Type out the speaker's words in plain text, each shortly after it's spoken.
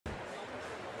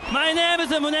My name is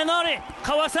Munenori,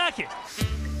 Kawasaki.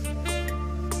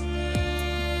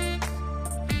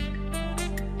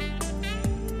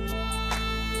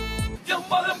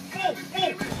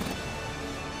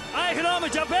 I'm from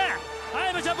Japan.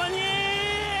 I'm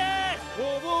Japanese.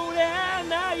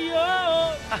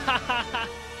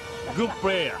 Good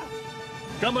player.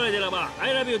 Gamble Delama.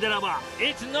 I love you, Delama.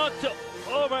 It's not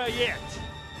over yet.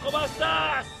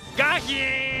 Kobastas.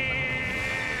 Gahi.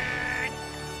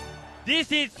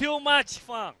 This is too much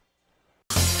fun.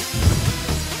 I'm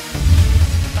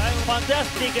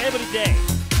fantastic every day.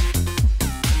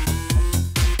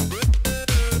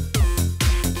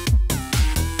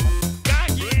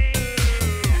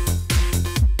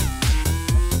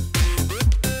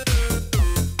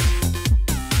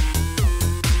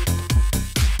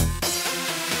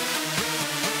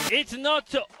 It's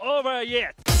not over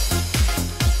yet.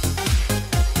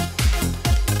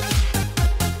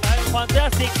 I'm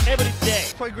fantastic every day.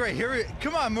 Quite great. Here,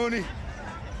 come on, Mooney.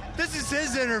 This is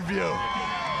his interview.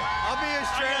 I'll be his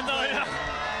translator.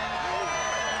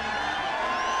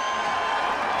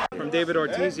 From David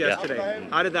Ortiz yesterday.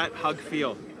 How did that hug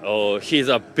feel? Oh, he's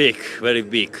a big, very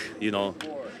big, you know.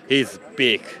 He's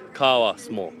big, Kawa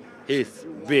small. He's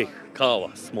big,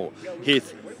 Kawa small.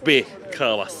 He's big,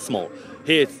 Kawa small.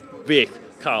 He's big,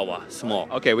 Kawa small.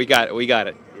 Okay, we got it. We got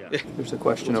it. Yeah. There's a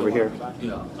question over here.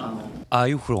 Are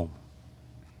you from?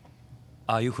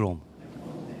 Are you from?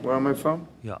 Where am I from?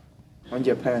 Yeah. I'm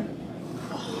Japan.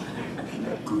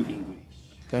 Good English.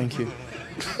 Thank you.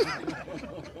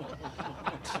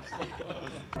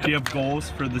 Do you have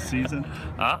goals for the season?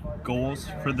 Huh? Goals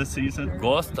for the season?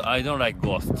 Ghost? I don't like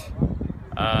ghost.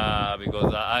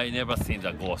 Because I never seen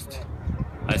the ghost.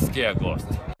 I scare ghost.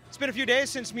 It's been a few days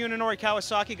since Munenori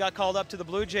Kawasaki got called up to the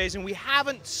Blue Jays, and we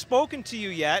haven't spoken to you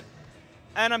yet.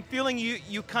 And I'm feeling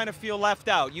you kind of feel left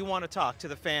out. You want to talk to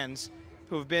the fans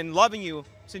who have been loving you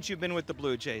since you've been with the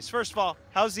Blue Jays. First of all,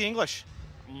 how's the English?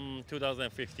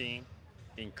 2015,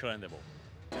 incredible.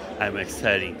 I'm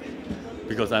excited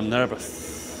because I'm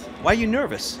nervous. Why are you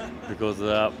nervous? Because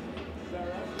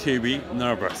TV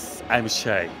nervous. I'm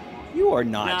shy. You are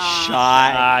not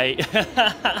shy.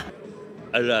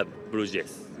 I love Blue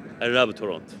Jays. I love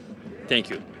Toronto. Thank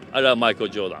you. I love Michael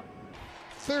Jordan.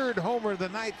 Third homer of the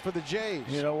night for the Jays.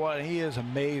 You know what? He is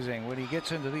amazing. When he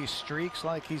gets into these streaks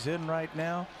like he's in right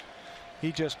now,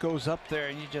 he just goes up there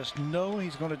and you just know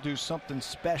he's going to do something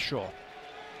special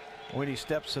when he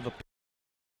steps to the plate.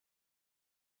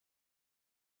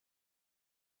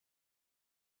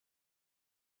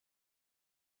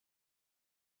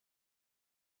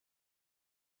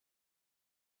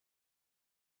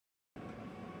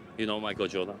 You know Michael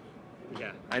Jordan?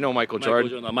 Yeah, I know Michael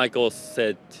Jordan. Michael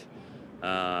said,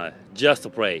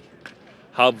 just play,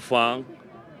 have fun,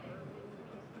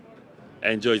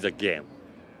 enjoy the game.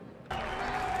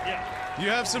 You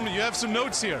have some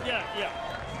notes here. Yeah.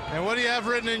 And what do you have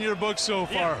written in your book so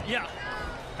far?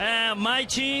 My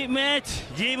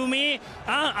teammate gave me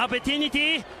an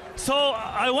opportunity, so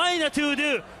I wanted to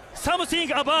do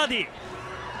something about it.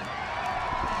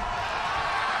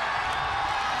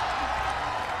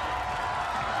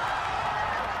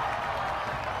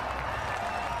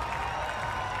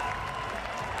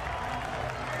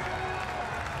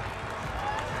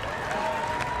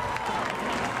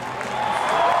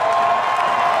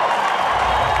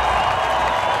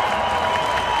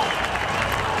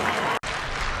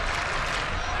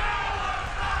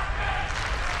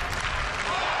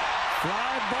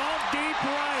 Fly ball deep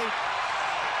right.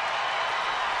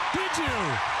 Did you?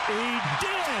 He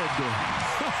did.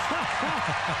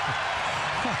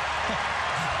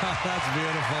 That's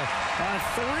beautiful. A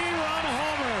 3-run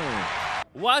homer.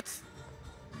 What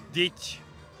did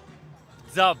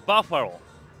the Buffalo?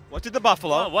 What did the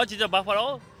Buffalo? What did the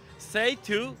Buffalo say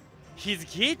to his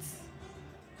kids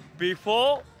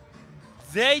before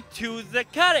they to the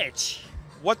cottage?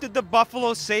 What did the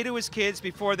Buffalo say to his kids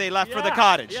before they left for the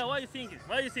cottage? Yeah, what are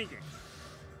you thinking?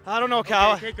 I don't know,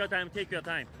 Cal. Okay, take your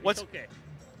time. What's It's okay.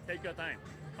 Take your time.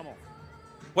 Come on.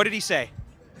 What did he say?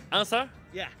 Answer?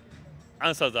 Yeah.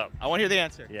 Answers up. I want to hear the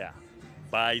answer. Yeah.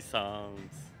 Buy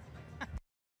songs.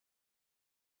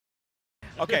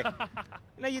 Okay.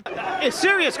 Now a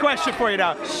serious question for you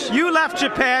now. You left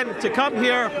Japan to come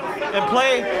here and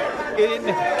play in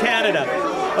Canada.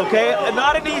 Okay?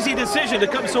 Not an easy decision to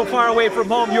come so far away from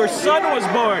home. Your son was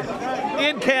born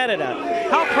in Canada.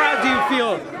 How proud do you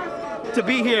feel to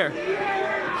be here?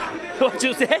 What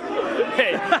you say?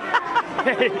 Hey.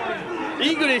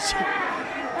 English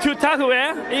to tackle,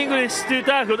 English to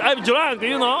tackle. I'm drunk,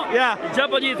 you know? Yeah.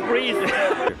 Japanese, please.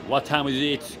 What time is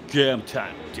it? Game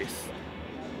time. This.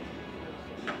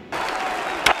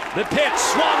 The pitch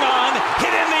swung on,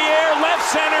 hit in the air, left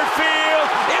center field.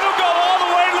 It'll go all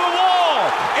the way to the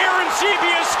wall. Aaron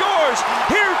Sebia scores.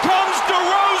 Here comes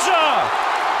DeRosa.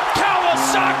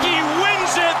 Kawasaki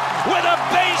wins it with a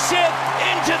base hit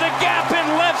into the gap in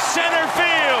left center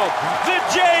field. The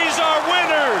Jays are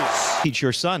winners. Teach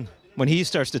your son when he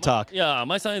starts to talk. Yeah,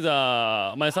 my son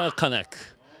is connect.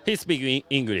 He speaks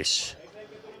English,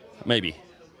 maybe.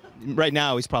 Right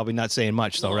now, he's probably not saying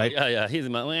much, though, right? Yeah, he's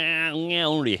my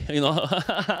only, you know.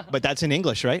 But that's in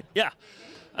English, right? Yeah.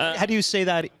 How do you say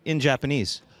that in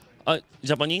Japanese?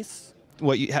 Japanese?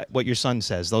 What your son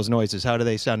says, those noises, how do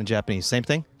they sound in Japanese? Same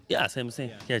thing? Yeah, same thing.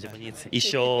 Yeah, Japanese. 一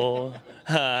緒、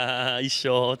一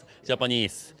緒、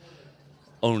Japanese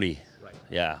only.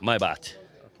 Yeah, my bad.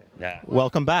 Yeah.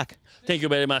 Welcome back. Thank you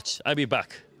very much. I'll be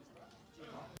back.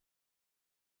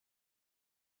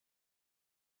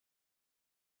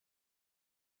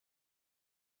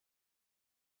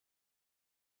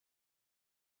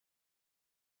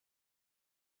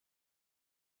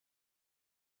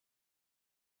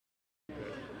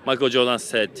 Michael Jordan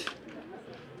said,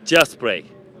 just play,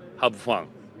 have fun,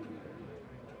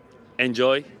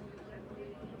 enjoy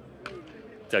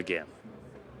the game.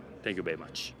 Thank you very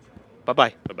much.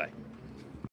 Bye-bye. Bye-bye.